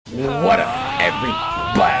What up,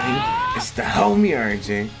 everybody? It's the homie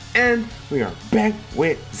RJay, and we are back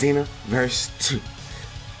with Xenoverse 2.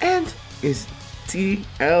 And it's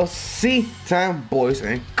TLC time, boys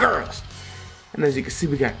and girls. And as you can see,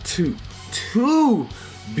 we got two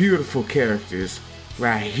beautiful characters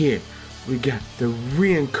right here. We got the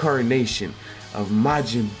reincarnation of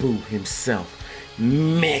Majin Buu himself,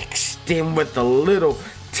 mixed in with a little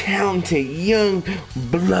talented young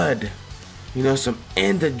blood. You know, some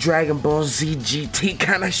end of Dragon Ball Z GT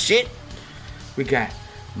kind of shit. We got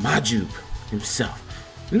Majuub himself.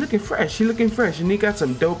 He's looking fresh, and he got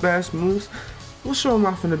some dope ass moves. We'll show him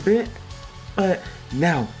off in a bit. But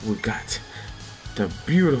now we got the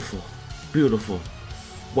beautiful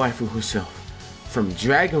waifu herself from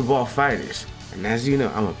Dragon Ball FighterZ. And as you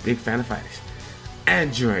know, I'm a big fan of fighters.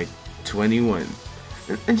 Android 21.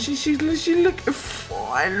 And she looking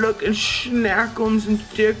fine, looking schnackums and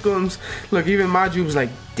chickums. Look, even Majuub's like,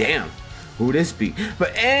 damn, who this be?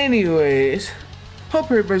 But anyways,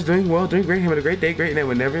 hope everybody's doing well, doing great, having a great day, great night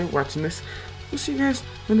whenever you're watching this. We'll see you guys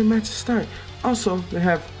when the matches start. Also, they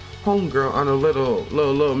have Homgirl on a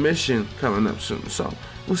little mission coming up soon. So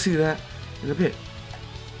we'll see that in a bit.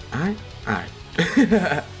 Alright?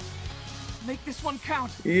 Make this one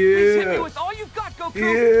count. Yeah. Please hit me with all you've got, Goku.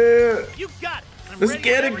 Yeah. You got it. Let's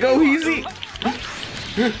get it, go easy.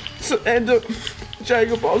 So end up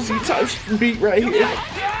Dragon Ball Z type beat right here.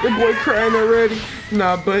 Your boy crying already.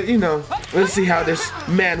 Nah, but you know, let's see how this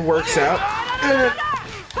man works out.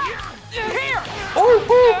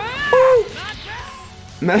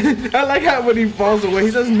 I like how when he falls away,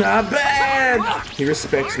 he says, "Not bad." He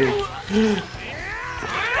respects me.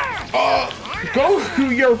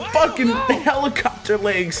 Goku, your fucking helicopter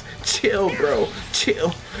legs. Chill, bro.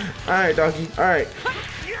 Chill. Alright, doggy. Alright.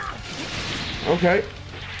 Okay.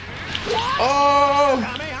 Oh!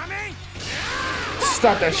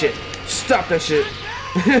 Stop that shit. Stop that shit.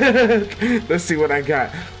 Let's see what I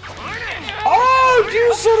got. Oh,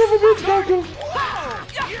 you son of a bitch, Goku.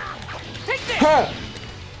 Huh.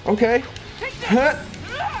 Okay. Huh.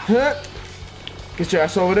 Huh. Get your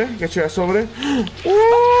ass over there. Get your ass over there.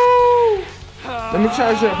 Woo! Let me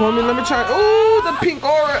charge you up, homie. Let me charge. Oh, the pink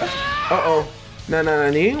aura. Uh-oh. No,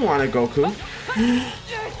 you didn't want it, Goku.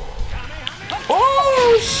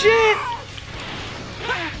 Oh, shit.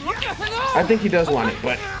 I think he does want it,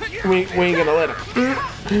 but we ain't gonna let him.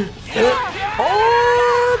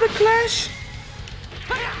 Oh, the clash.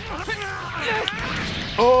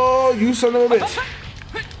 Oh, you son of a bitch.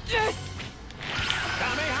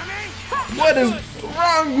 What is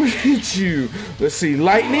wrong with you? Let's see.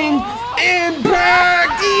 Lightning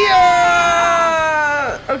impact.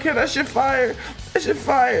 Yeah! Okay, that shit fire. That shit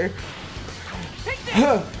fire.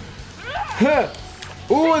 Huh. Huh.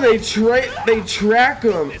 Ooh, they track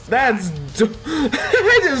him. That's dope.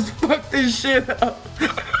 They just fucked this shit up.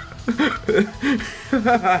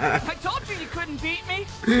 I told you couldn't beat me.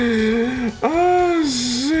 Oh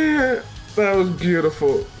shit. That was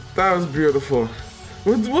beautiful. That was beautiful.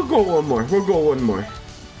 We'll go one more. We'll go one more.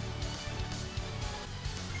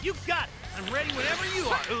 You got it. I'm ready whenever you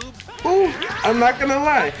are, Oob. Ooh, I'm not gonna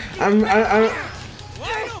lie.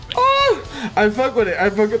 I fuck with it. I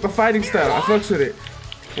fuck with the fighting style. I fucks with it.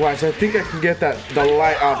 Watch, I think I can get the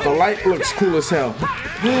light off. The light looks cool as hell.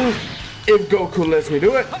 If Goku lets me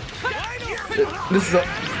do it. This is a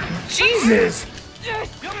Jesus.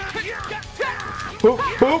 Boop,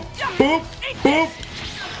 boop, boop, boop.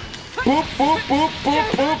 Boop, boop, boop, boop,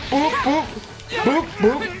 boop, boop, boop. Boop,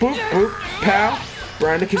 boop, boop, boop. Pow.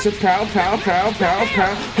 Brian the Kisser, pow, pow, pow, pow,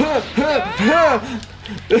 pow. Huh, huh, huh.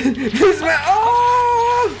 This man,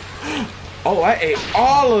 oh, I ate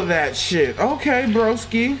all of that shit. Okay,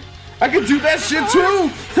 broski. I can do that shit too.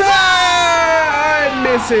 I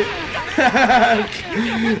miss it.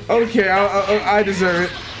 Okay, I deserve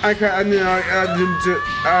it. I didn't do it.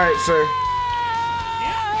 All right, sir.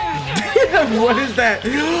 What is that?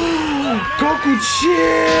 Goku,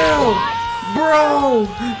 chill, bro.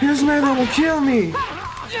 This man gonna kill me.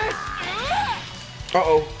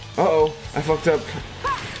 Uh-oh, I fucked up.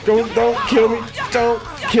 Don't kill me. Don't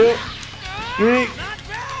kill me.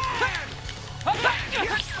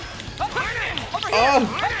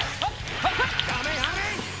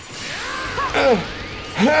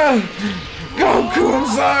 Goku, I'm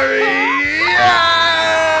sorry.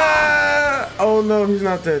 Yeah! Oh no, he's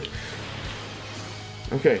not dead.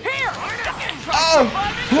 Okay.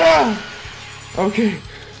 Okay.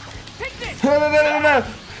 No.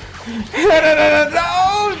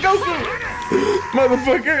 No, Goku!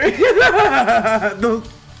 Motherfucker!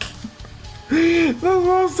 Those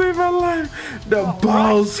balls saved my life. The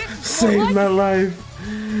balls saved my life.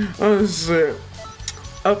 Oh shit.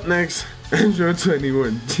 Up next, Android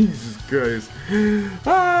 21. Jesus Christ.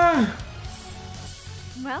 Ah.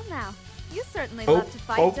 Well now, you certainly love to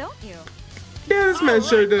fight, don't you? Yeah, this man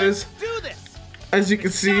sure does. Do this. As you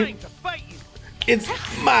can see, Dying to fight you. it's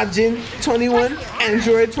Majin 21,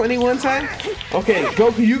 Android 21 time. Okay,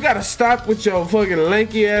 Goku, you gotta stop with your fucking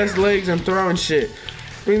lanky ass legs and throwing shit.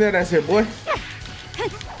 Bring that ass here, boy.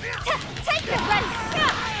 Take it, buddy.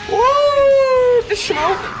 Woo! The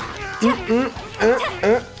smoke.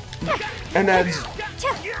 And that's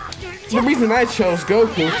the reason I chose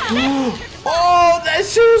Goku. Oh, that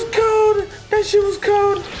shit was cold. That shit was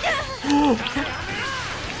cold.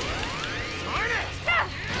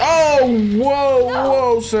 Oh, whoa,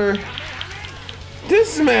 whoa, sir.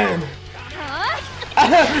 This man.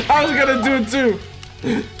 I was gonna do it too.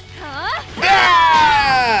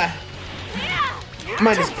 Ah!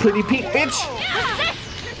 Mine is pretty pink, bitch.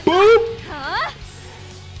 Boop.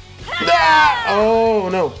 Ah! Oh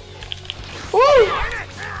no. Woo!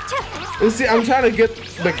 Let's see, I'm trying to get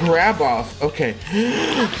the grab off. Okay.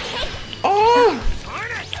 Oh!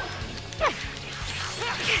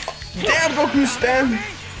 Damn, Goku, stand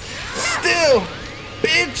still,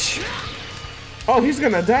 bitch. Oh, he's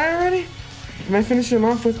gonna die already? Am I finishing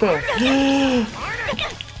off with the...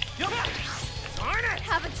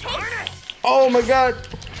 Oh my god.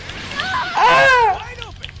 Ah!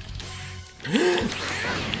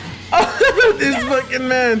 Oh, this fucking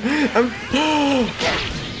man.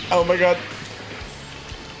 Oh my god.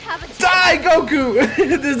 Die, Goku!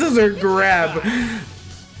 This is a grab.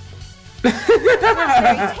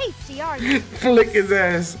 Very tasty, are you? Flick his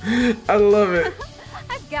ass. I love it.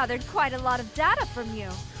 I've gathered quite a lot of data from you.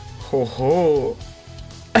 Ho ho.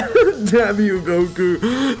 Damn you, Goku.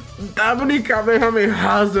 How many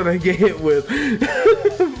Kamehamehas did I get hit with?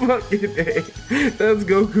 Fucking A. That's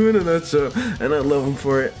Goku in a nutshell. And I love him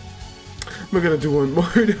for it. We're gonna do one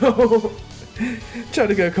more though. Try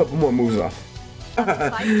to get a couple more moves off.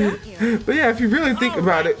 But yeah, if you really think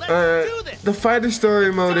about it, the fighter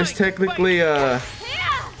story mode is technically the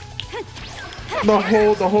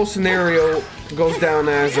whole scenario goes down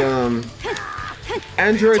as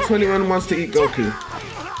Android 21 wants to eat Goku,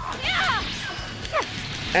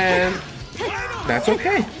 and that's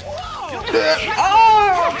okay.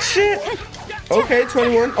 Oh shit! Okay,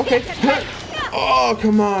 21. Okay. Oh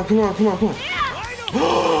come on!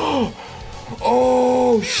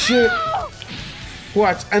 Oh shit!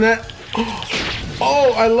 Watch, and that.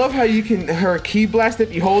 Oh, I love how you can her key blast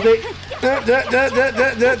if you hold it.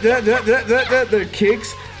 The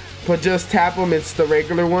kicks, but just tap them. It's the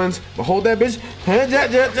regular ones. But hold that bitch.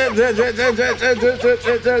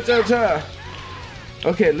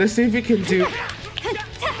 Okay, let's see if we can do.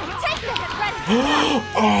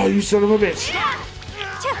 Oh, you son of a bitch!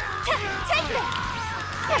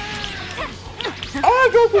 Oh,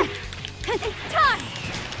 Goku!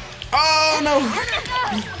 Oh no!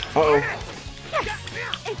 Uh-oh.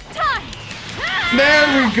 There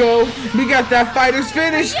we go! We got that fighter's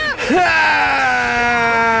finish!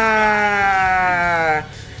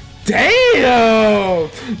 Damn!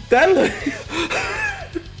 That look...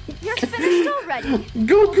 You're finished already.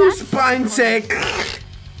 Goku spine tech!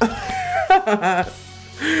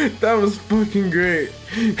 That was fucking great.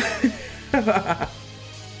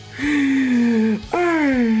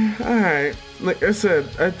 Alright. Like I said,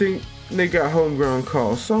 I think they got homegrown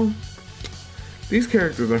calls. So these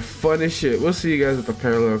characters are fun as shit. We'll see you guys at the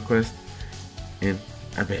parallel quest in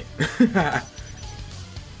a bit.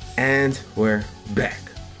 And we're back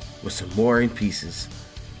with some more in pieces.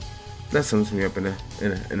 That sums me up in a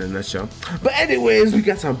nutshell. But anyways, we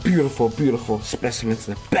got some beautiful specimens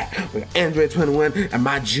in the back. We got Android 21 and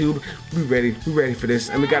Majuub. We ready for this.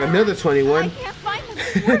 And we got another 21. I can't find them.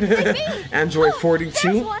 Where could they be? Android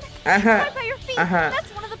 42. Right by your feet.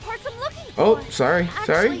 That's one of the parts I'm looking for. Oh, sorry.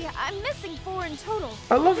 Actually, I'm missing 4 in total.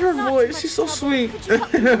 I love her voice. She's so sweet.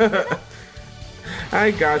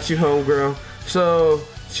 I got you, homegirl. So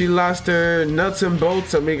she lost her nuts and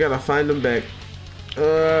bolts, and we gotta find them back.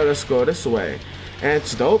 Let's go this way. And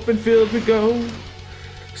to the open field we go.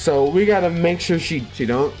 So we gotta make sure she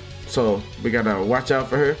don't. So we gotta watch out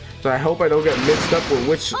for her. So I hope I don't get mixed up with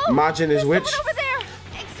which Majin is which. Over there.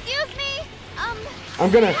 Excuse me.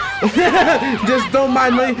 I'm gonna just don't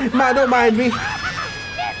mind me. Don't mind me.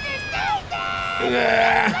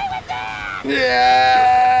 Yeah.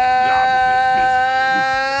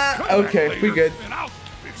 Okay, we good.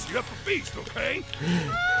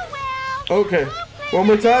 Okay. One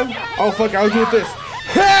more time. Oh fuck! I'll do it this.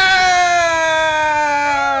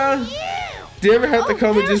 Do you ever have to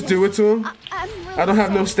come and just do it to him? I don't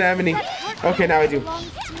have no stamina. Okay, now I do.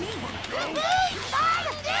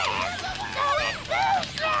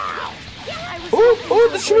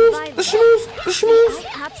 schmooze, the schmooze, the schmooze. I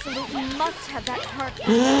absolutely must have that part. It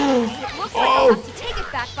looks like I'll have to take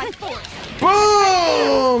it back by force.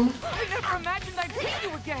 Boom! I never imagined I'd see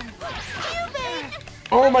you again.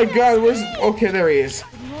 Oh my God, where's... Okay, there he is.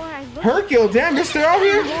 The more I look, Hercule, damn, you're still out the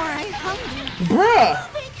here? more I'm hungry. Bruh!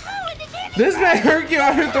 This man Hercule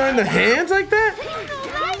out here throwing the hands like that?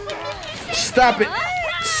 Stop it.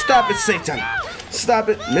 Stop it, Satan. Stop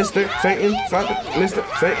it, Mr. Satan. Stop it, Mr.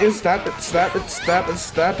 Satan. Stop it, stop it, stop it,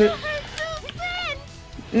 stop it.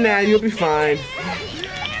 Nah, you'll be fine.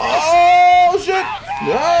 Oh, shit.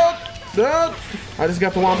 No, no. I just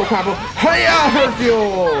got the wombo combo. Hiya,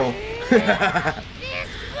 Hercule.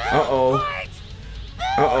 Uh-oh.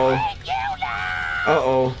 Uh-oh.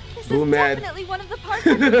 Uh-oh. Boo mad. Definitely one of the parts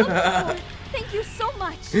I've been looking for. Thank you so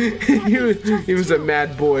much. he was a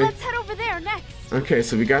mad boy. Let's head over there next. Okay,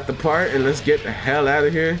 so we got the part, and let's get the hell out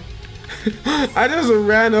of here. I just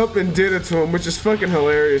ran up and did it to him, which is fucking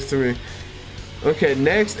hilarious to me. Okay,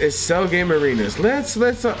 next is Cell Game Arenas. Let's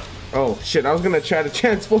oh shit, I was gonna try to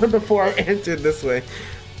transform before I entered this way.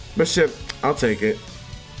 But shit, I'll take it.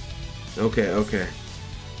 Okay.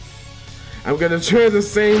 I'm gonna try the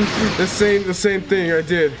same thing I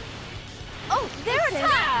did. Oh, there it is.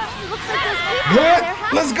 Looks like those people there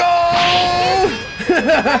have Let's go!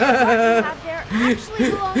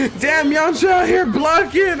 Damn, Yamcha out here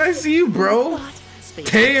blocking. I see you, bro.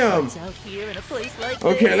 Damn.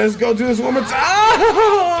 Okay, let's go do this one more time.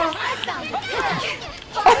 Oh!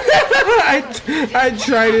 I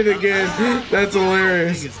tried it again. That's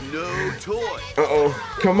hilarious. Uh-oh.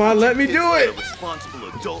 Come on, let me do it.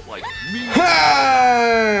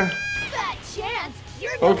 Ha!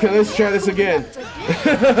 Okay, let's try this again.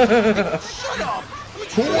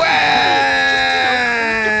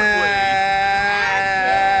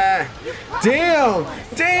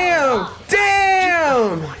 Damn!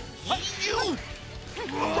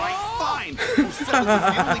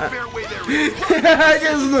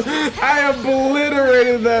 I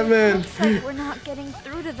obliterated that man. Looks like we're not getting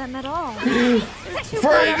through to them at all.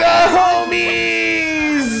 For the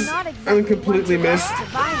homies! I'm completely missed.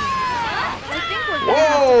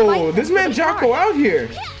 Whoa! This man Jocko out here.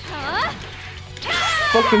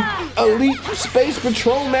 Fucking elite space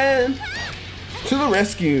patrol man to the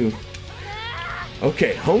rescue.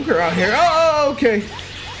 Okay, Homgirl out here. Oh, okay.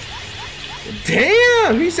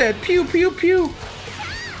 Damn! He said pew pew pew.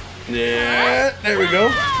 Yeah, there we go.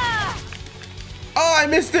 Oh, I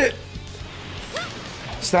missed it.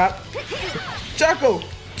 Stop. Jocko,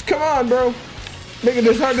 come on, bro. Making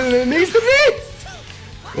this harder than it needs to be.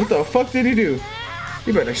 What the fuck did he do?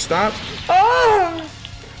 You better stop. Oh!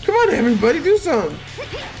 Come on, everybody, do something.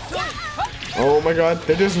 Oh my God,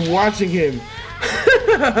 they're just watching him.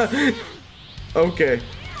 Okay,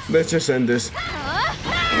 let's just end this. Ah!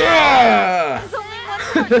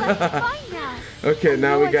 Okay,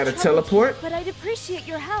 now we gotta teleport. But I'd appreciate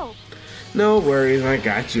your help. No worries, I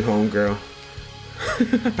got you, homegirl.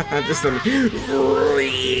 Just let me.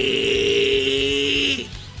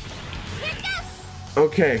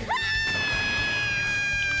 Okay.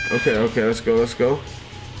 Okay, let's go.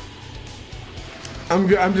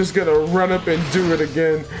 I'm just gonna run up and do it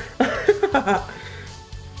again.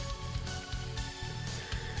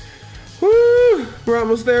 Woo! We're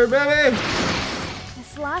almost there, baby.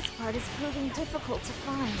 This last part is proving difficult to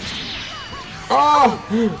find. Oh!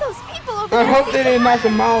 Those people over I there. hope they didn't knock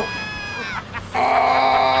him out.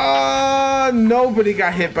 Nobody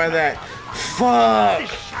got hit by that. Fuck.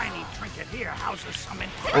 Shiny trinket here houses some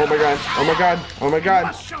Oh my God. Oh my God. Oh my God.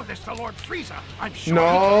 Must show this to Lord Frieza. I'm sure.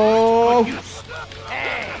 No.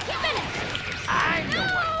 Hey, I know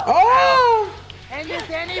what. Oh. And if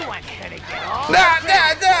anyone's gonna get all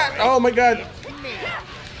That. Oh my God.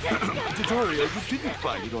 Tataria, you didn't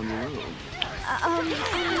fight it on your own. I'm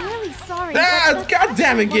really sorry. Ah, God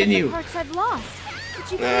damn it, getting you. Parts I've lost.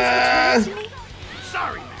 Could you please return it to me?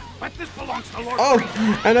 Sorry, man, but this belongs to Lord Oh,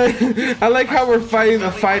 Frieza. and I like how we're fighting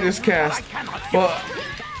the fighters cast. Well,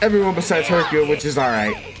 everyone besides Hercule, which is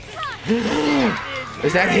alright.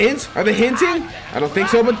 Is that hints? Are they hinting? I don't think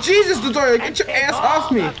so, but Jesus, Dodoria, get your ass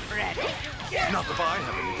off me. Not if I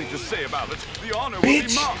have anything to say about it. The honor will Bitch.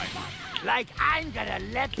 be mine. Like I'm gonna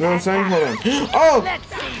let You know what I'm saying? that Hold on. happen. Oh! Let's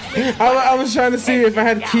see. I was trying to see if I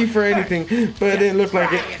had key for anything, but it didn't look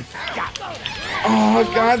like it. Oh,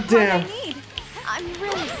 goddamn. I'm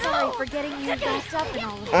really sorry for getting you backed up and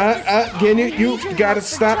all of this. Genny, you gotta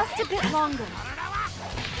stop. Just a bit longer.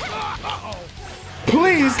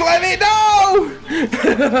 Please let me know!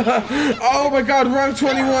 Oh my God, wrong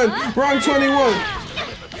 21. Wrong 21.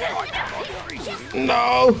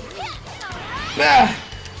 No. Ah.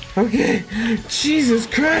 Okay. Jesus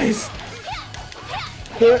Christ.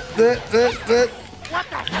 What the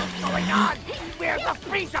hell's going on? Where's the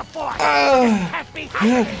freezer force? Can't be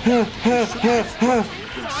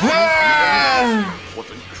What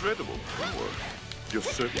incredible power. You're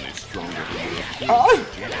certainly stronger than you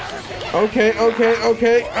Okay.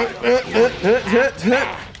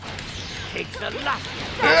 takes a lot.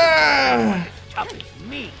 Tough as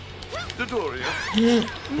me. Dodoria.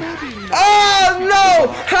 Oh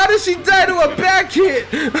no! How did she die to a back hit?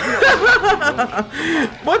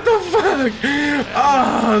 What the fuck?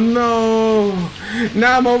 Oh no!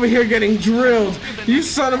 Now I'm over here getting drilled. You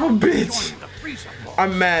son of a bitch!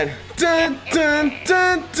 I'm mad. Dun dun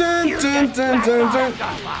dun dun dun dun dun dun.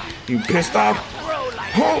 You pissed off?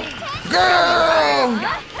 Oh,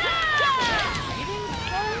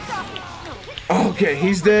 girl! Okay,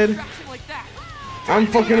 he's dead. I'm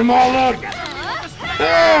fucking them all up.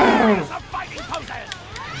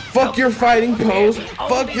 Fuck your fighting pose.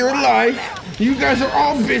 Fuck your life. You guys are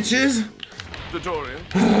all bitches. Dodoria,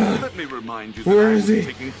 let me remind you that Where I is am he?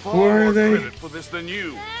 taking far Where are more they? credit for this than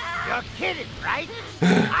you. You're kidding, right?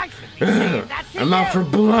 I should be saying that to I'm out for you.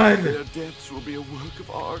 blood. Their deaths will be a work of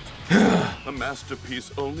art. A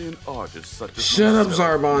masterpiece only an artist such as Shut up,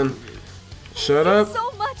 myself Zarbon. Shut up.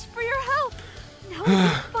 So much for your help. Now we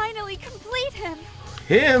can finally complete him.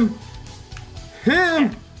 Him.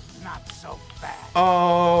 Not so fast.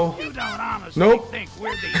 Oh. You don't honestly Nope. think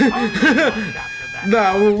we're the only ones after that.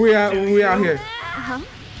 No, we out here.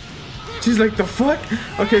 She's like, the fuck?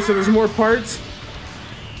 Okay, so there's more parts.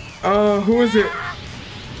 Who is it?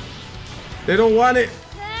 They don't want it.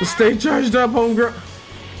 Stay charged up, homegirl.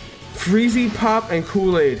 Freezy, Pop, and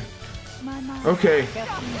Kool-Aid. Okay.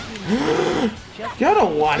 Y'all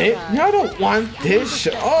don't want it. Y'all don't want this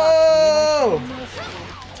shit. Oh!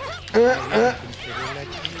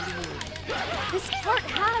 This part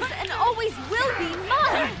has and always will be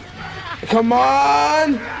mine. Come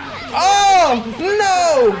on! Oh!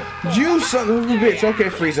 No! You son of a bitch. Okay,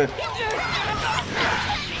 Frieza.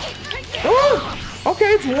 Oh! Okay,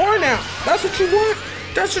 it's war now. That's what you want.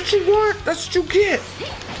 That's what you want. That's what you get.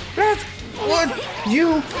 That's what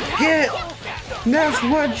you get. That's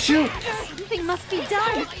what you... Something must be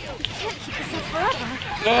done. We can't keep this up forever.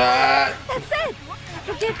 That's it.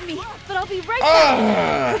 Forgive me, but I'll be right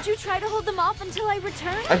back. Could you try to hold them off until I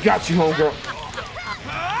return? I got you, homegirl.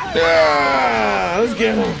 Let's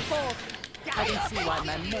get him. I can see why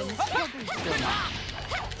my men struggle so much.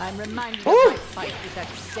 I'm reminded of Ooh. my fight with that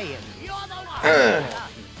Saiyan.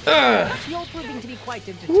 You're proving to be quite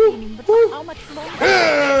entertaining, but for how much longer?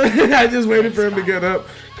 I just waited for him to get up.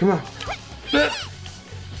 Come on.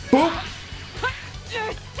 Boop.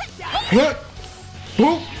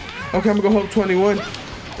 Boop. Okay, I'm gonna go hope 21.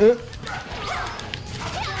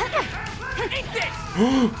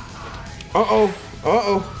 Uh-oh.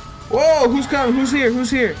 Uh-oh. Whoa, who's coming? Who's here? Who's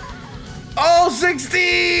here? Oh,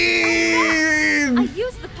 16! I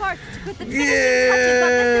used the parts to put the finishing touches on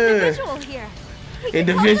this individual here. We can call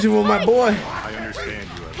Individual, this my mine. boy. I understand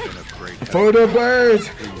you have been a great help. For the birds.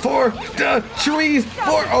 For the trees.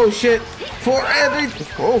 For, oh shit. For every,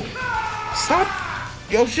 oh. Stop.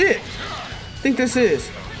 Yo, shit. Think this is.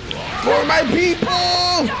 For my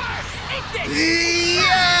people.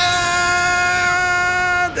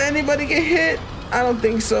 Yeah. Did anybody get hit? I don't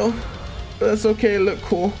think so. But that's okay. It looked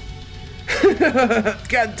cool.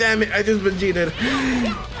 God damn it. I just Vegeta'd.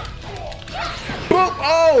 Boop.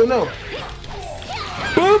 Oh, no.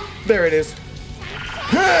 Boop. There it is.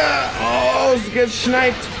 Oh, get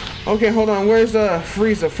sniped. Okay, hold on. Where's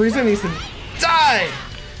Frieza? Frieza needs to die.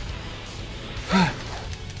 I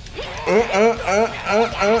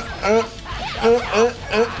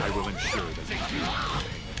will ensure that they do.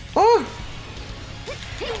 Oh.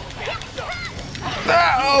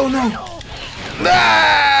 Oh no.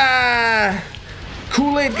 Ah!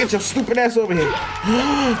 Kool-Aid, get your stupid ass over here.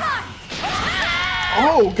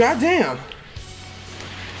 Oh, goddamn.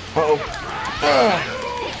 Uh-oh.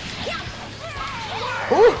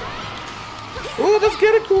 Oh, oh, let's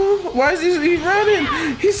get it, cool. Why is he running?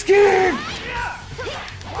 He's scared.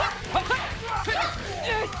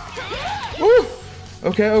 Ooh.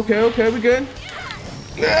 Okay, we good.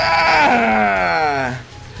 Ah!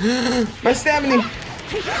 My stamina.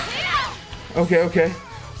 Okay.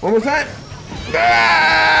 One more time.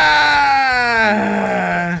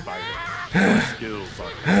 Ah! Skills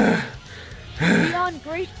are Beyond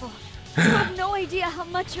grateful. You have no idea how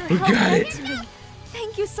much your help got meant it. to me.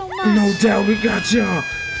 Thank you so much. No doubt, we got y'all.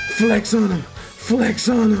 Flex on him.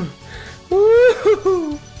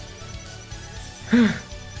 Woo!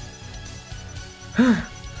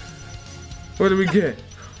 What do we get?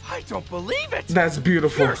 I don't believe it. That's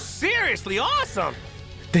beautiful. You're seriously awesome.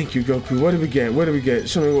 Thank you, Goku. What do we get? What do we get?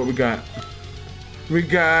 Show me what we got. We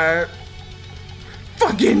got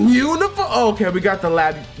fucking uniform. Oh, okay, we got the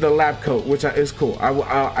lab coat, which is cool.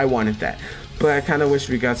 I wanted that, but I kind of wish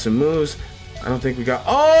we got some moves. I don't think we got.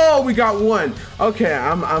 Oh, we got one. Okay,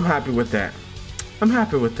 I'm happy with that. I'm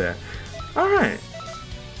happy with that. All right,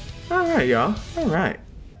 y'all. All right.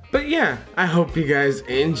 But yeah, I hope you guys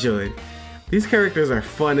enjoyed. These characters are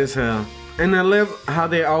fun as hell. And I love how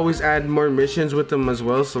they always add more missions with them as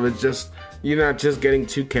well. So it's just, you're not just getting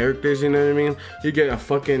 2 characters, you know what I mean? You get a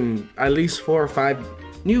fucking, at least 4 or 5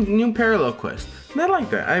 new parallel quests. And I like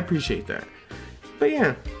that. I appreciate that. But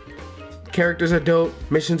yeah, characters are dope.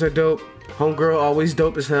 Missions are dope. Homegirl always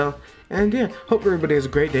dope as hell. And yeah, hope everybody has a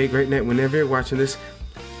great day, great night whenever you're watching this.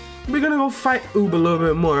 We're gonna go fight Oob a little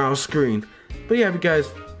bit more off screen. But yeah, if you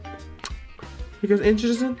guys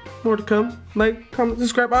interested? More to come. Like, comment,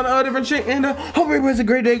 subscribe, all the different shit. And hope everybody has a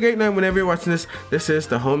great day, great night whenever you're watching this. This is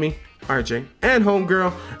the homie, RJay, and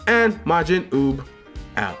Homegirl, and Majin Buu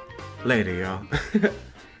out. Later, y'all.